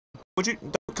Would you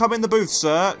don't come in the booth,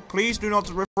 sir? Please do not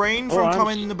refrain from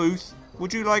coming in the booth.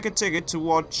 Would you like a ticket to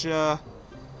watch the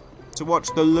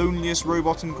loneliest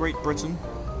robot in Great Britain?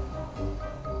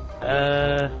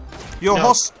 Your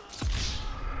no.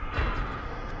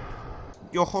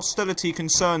 Your hostility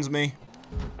concerns me.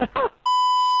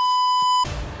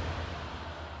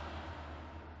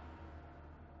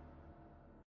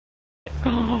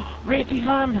 Rapey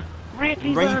van!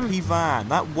 Rapey van! Rapey van.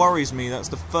 That worries me. That's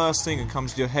the first thing that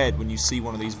comes to your head when you see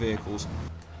one of these vehicles.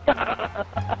 I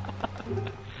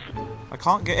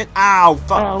can't get it. Ow!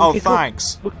 Oh,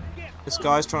 thanks. This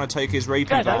guy's trying to take his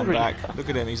rapey van back. Look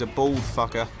at him. He's a bald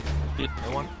fucker.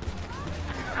 No one.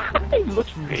 He looks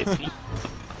rapey.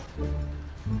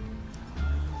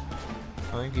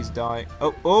 I think he's dying.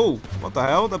 Oh! What the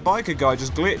hell? The biker guy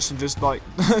just glitched and just like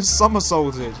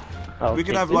somersaulted. We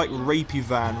could have like rapey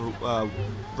van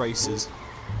races.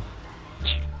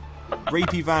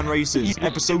 Rapey van races,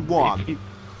 episode 1.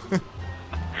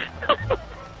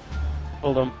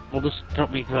 Hold on, we'll just drop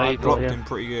me. I dropped him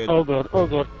pretty good. Oh god, oh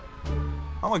god.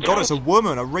 Oh my god, it's a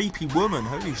woman, a rapey woman.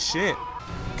 Holy shit.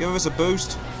 Give us a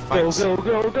boost. Thanks. Go,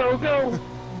 go, go, go, go!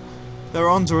 They're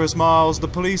onto us, Miles. The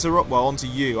police are up. Well, onto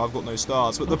you. I've got no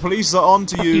stars. But the police are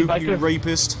onto you, you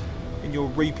rapist. In your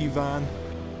rapey van.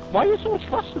 Why are you so much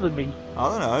faster than me? I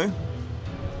don't know.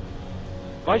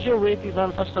 Why is your rapey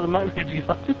van faster than my rapey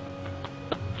van?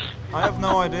 I have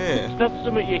no idea. It's not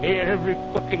something you hear every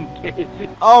fucking day.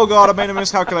 Oh god, I made a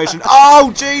miscalculation.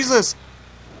 Oh, Jesus!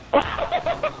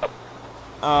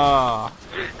 Ah.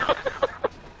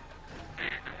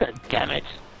 Damn it.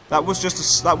 That was just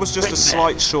a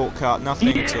slight shortcut,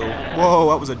 nothing at all. Whoa,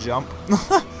 that was a jump.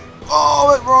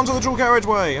 Oh, we're onto the dual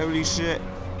carriageway. Holy shit.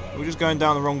 We're just going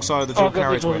down the wrong side of the dual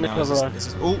carriageway now.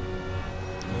 Oh.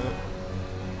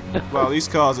 Wow, these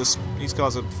cars are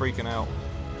freaking out.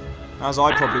 As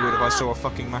I probably would if I saw a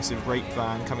fucking massive rape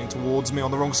van coming towards me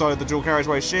on the wrong side of the dual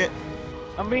carriageway. Shit.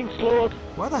 I'm being slowed.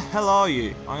 Where the hell are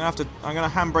you? I'm gonna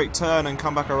handbrake turn and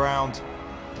come back around.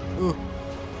 Ugh.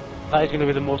 That is going to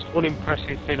be the most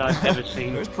unimpressive thing I've ever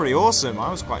seen. It was pretty awesome. I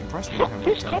was quite impressed with him.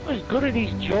 This copper's good at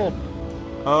his job.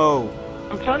 Oh.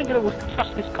 I'm trying to get away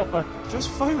past this copper. Just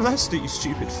phone Lester, you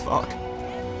stupid fuck.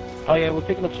 Oh yeah, we're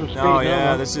picking up some speed. Oh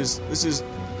yeah, this is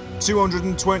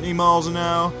 220 miles an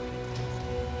hour.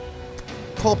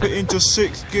 Pop it into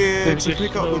 6th gear to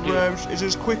pick up the revs. It's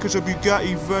as quick as a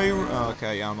Bugatti Veyron. Oh,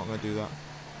 okay, yeah, I'm not going to do that.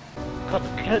 God, the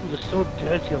curtains are so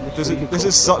dirty on this vehicle. This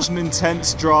is such an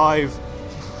intense drive.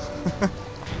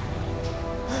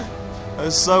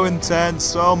 It's so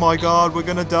intense. Oh my god, we're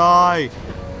gonna die.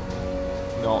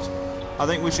 Not. I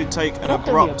think we should take an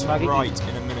abrupt right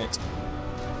in a minute.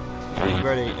 Are you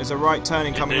ready? There's a right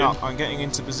turning coming up. I'm getting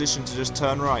into position to just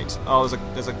turn right. Oh,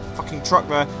 there's a fucking truck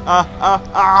there.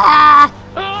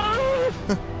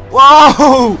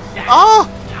 Whoa! Ah!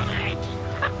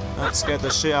 That scared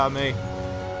the shit out of me.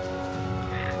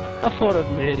 I thought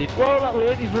I'd made it. Whoa, that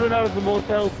lady's running out of the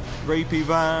motel. Rapey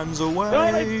vans away.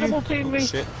 No, they double teamed me.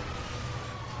 Shit.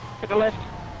 Take a left.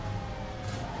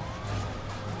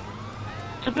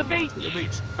 To the beach. To the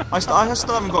beach. I still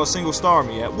haven't got a single star on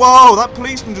me yet. Whoa, that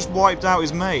policeman just wiped out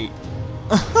his mate.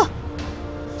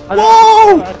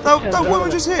 Whoa! That woman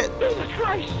just hit.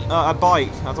 A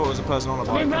bike. I thought it was a person on a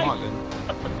bike. It might have been.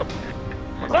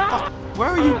 What the fuck? Where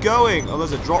are you going? Oh,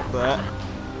 there's a drop there.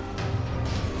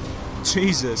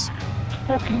 Jesus.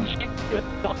 Fucking shit, you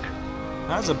duck.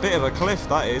 That's a bit of a cliff,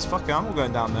 that is. Fuck it, I'm not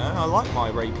going down there. I like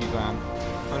my rapey van.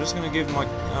 I'm just gonna give him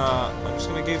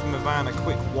a van a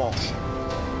quick wash.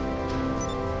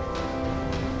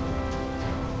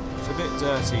 It's a bit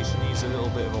dirty. She needs a little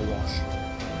bit of a wash.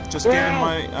 Just giving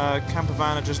my camper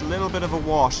van just a little bit of a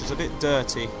wash. It's a bit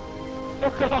dirty.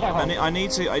 I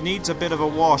need a bit of a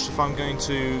wash if I'm going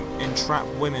to entrap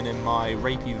women in my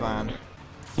rapey van.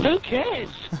 Who cares?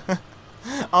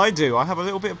 I do. I have a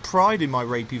little bit of pride in my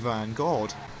rapey van.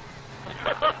 God.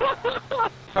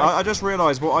 I just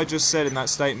realised what I just said in that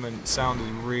statement sounded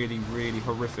really, really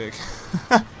horrific.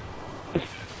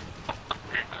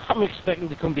 I'm expecting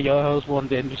to come to your house one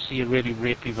day and just see a really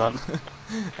rapey van.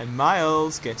 And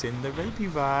Miles, get in the rapey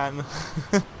van.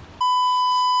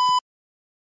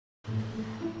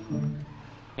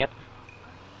 Yep.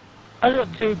 I got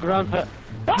 $2 for...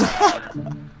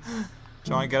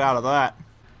 Try and get out of that.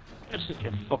 You're such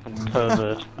a fucking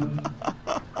pervert.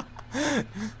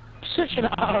 Such an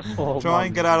arsehole. Try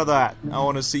and get out of that. I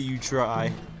want to see you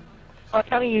try. I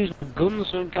can't use guns,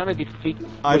 so I'm kind of defeat.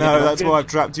 I know, that's why I've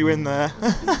trapped you in there.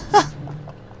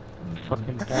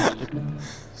 Fucking bastard.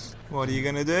 What are you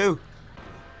gonna do?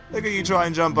 Look at you try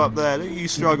and jump up there. Look at you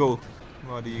struggle.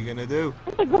 What are you gonna do?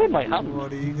 What's the gun in my hand?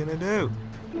 What are you gonna do?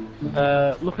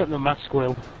 Look at the mask,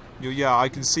 Will. Yeah, I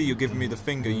can see you're giving me the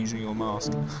finger using your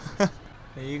mask. Are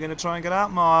you gonna try and get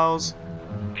out, Miles?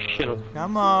 Shut up.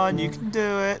 Come on, you can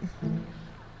do it.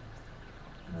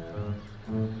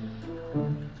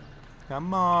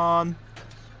 Come on.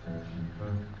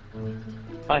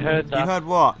 I heard that. You heard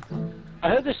what? I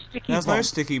heard the sticky There's bomb. no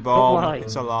sticky bomb. Don't lie.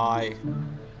 It's a lie.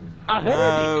 I heard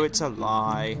No, it's a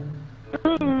lie.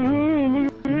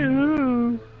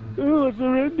 Oh, I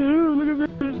surrender.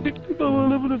 Look at this sticky bomb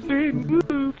all over the thing.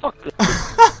 Fuck it.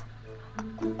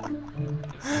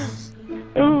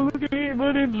 Oh, look at me.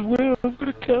 My name's Will. I've got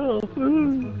a car.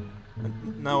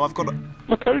 No, I've got a...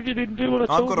 My character didn't do what I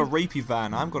told I've got a him. Rapey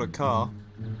van. I've got a car.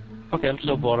 Okay, I'm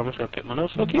so bored. I'm just gonna pick my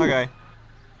nose. Okay. Okay.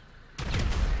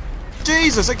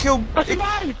 Jesus, it killed... I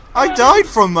survived! I died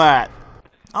from that!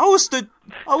 I was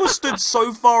stood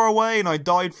so far away and I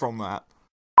died from that.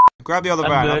 Grab the other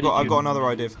van, I've got another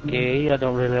idea. Okay, I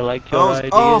don't really like your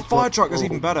ideas. Oh, fire truck is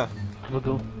even better. Have a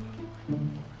go.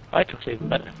 Fire truck's even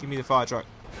better. Give me the fire truck.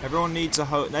 Everyone needs to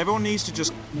everyone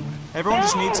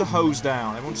just needs to hose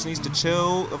down. Everyone just needs to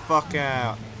chill the fuck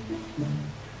out.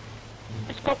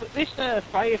 This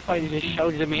firefighter just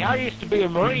shouted at me, I used to be a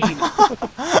Marine!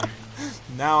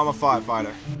 Now I'm a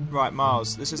firefighter. Right,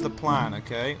 Miles, this is the plan,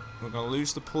 okay? We're gonna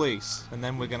lose the police, and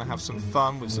then we're gonna have some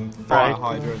fun with some fire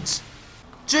hydrants.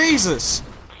 Jesus!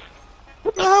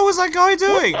 What the hell was that guy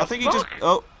doing? I think he just...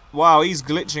 Oh, wow, he's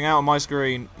glitching out on my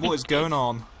screen. What is going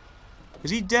on?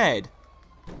 Is he dead?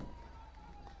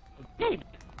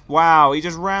 Wow, he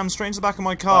just rammed straight into the back of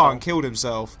my car and killed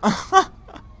himself.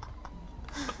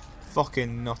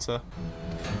 Fucking nutter.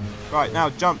 Right, now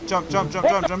jump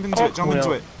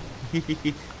into it.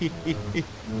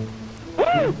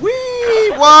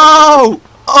 Whee! Whoa!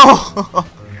 Oh!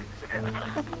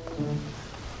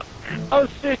 Oh,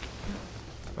 sick!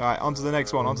 Right, onto the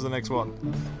next one,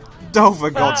 Oh, for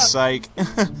God's sake.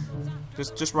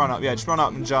 just run up, yeah, just run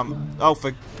up and jump. Oh,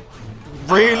 for...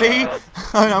 Really?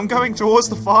 I'm going towards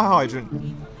the fire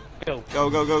hydrant. Go.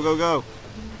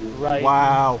 Right.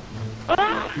 Wow.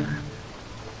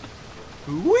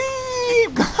 Whee!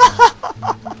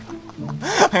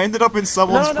 I ended up in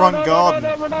someone's front garden.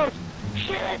 No.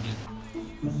 Shit!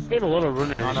 Did a lot of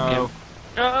running. I know.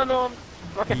 No.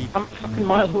 Okay, I'm fucking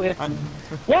miles away.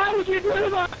 Why would you do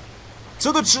that?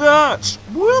 To the church!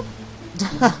 Whoop!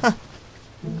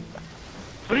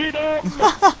 Freedom!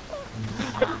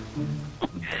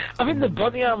 I think the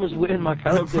body armor's wearing my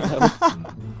character now.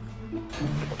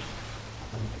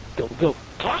 Go.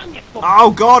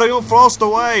 Oh God, I got forced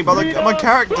away by my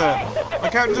character. My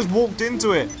character just walked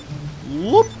into it.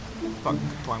 Whoop! Fuck!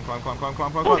 Climb!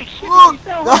 Holy shit,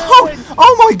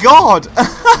 Oh my God!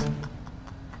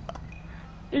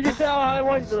 Did you see how high I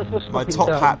went? My top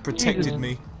hat protected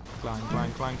me. Climb.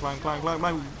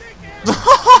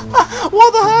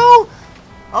 What the hell?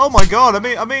 Oh my God!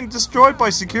 I'm being destroyed by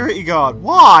security guard.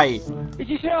 Why? Did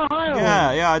you see how high I went?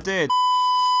 Yeah, I did.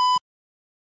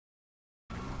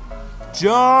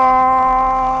 Jump!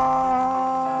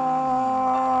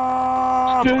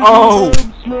 Oh!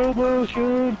 Slow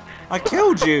motion. I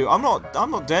killed you. I'm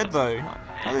not dead though.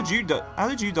 How did you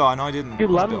die and I didn't? You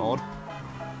That's a bit landed. odd.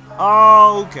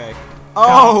 Oh, okay.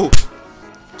 Oh!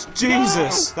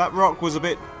 Jesus! That rock was a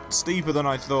bit steeper than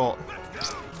I thought.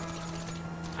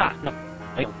 Ah, no.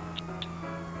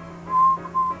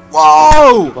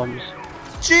 Whoa! Bombs.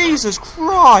 Jesus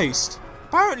Christ!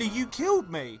 Apparently you killed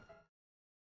me.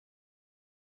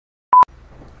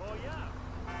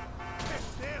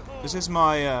 This is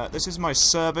my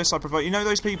service I provide. You know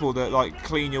those people that like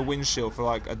clean your windshield for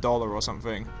like $1 or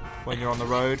something when you're on the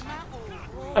road?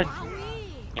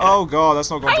 Oh God,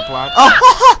 that's not going to plan.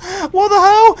 Oh, what the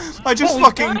hell? I just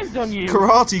fucking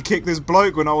karate kicked this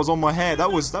bloke when I was on my head.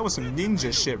 That was some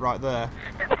ninja shit right there.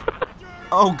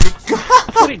 Oh good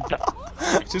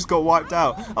God. Just got wiped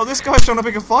out. Oh, this guy's trying to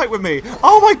pick a fight with me.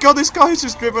 Oh my God, this guy's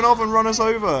just driven off and run us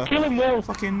over. Kill him, Will.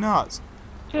 Fucking nuts.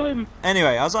 Kill him.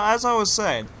 Anyway, as I was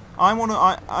saying,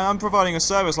 I'm providing a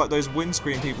service like those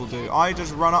windscreen people do. I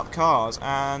just run up cars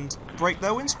and break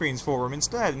their windscreens for them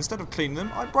instead. Instead of cleaning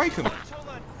them, I break them.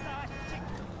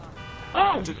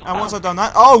 Oh. And once I've done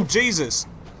that, oh Jesus!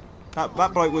 That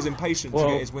bloke was impatient to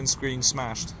get his windscreen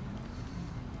smashed.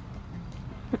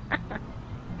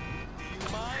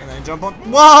 And then jump on.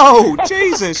 Whoa!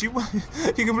 Jesus! You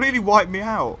completely wiped me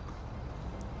out.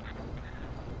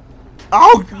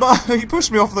 Oh! You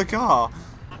pushed me off the car.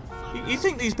 You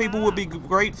think these people would be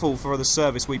grateful for the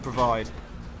service we provide?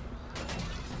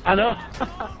 I know.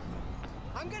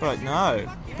 But no.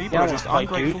 People are just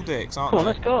ungrateful dicks, aren't they? Come on,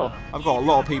 let's go. I've got a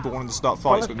lot of people wanting to start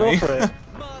fights with me.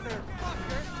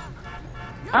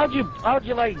 How'd you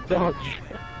like dodge?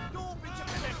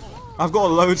 I've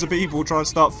got loads of people trying to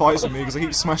start fights with me because I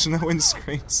keep smashing their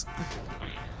windscreens.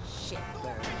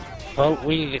 Well,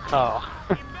 we need a car.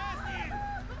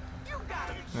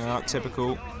 Yeah,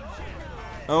 typical.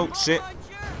 Oh shit.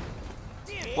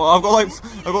 Well, I've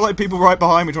got like people right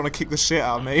behind me trying to kick the shit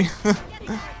out of me.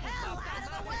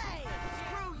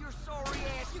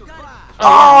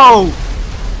 Oh!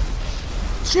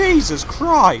 Jesus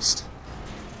Christ!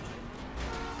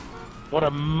 What a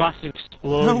massive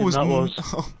explosion that was.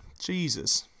 Oh,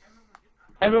 Jesus.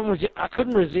 Everyone was. I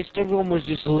couldn't resist. Everyone was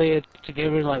just layered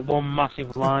together in like one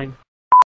massive line.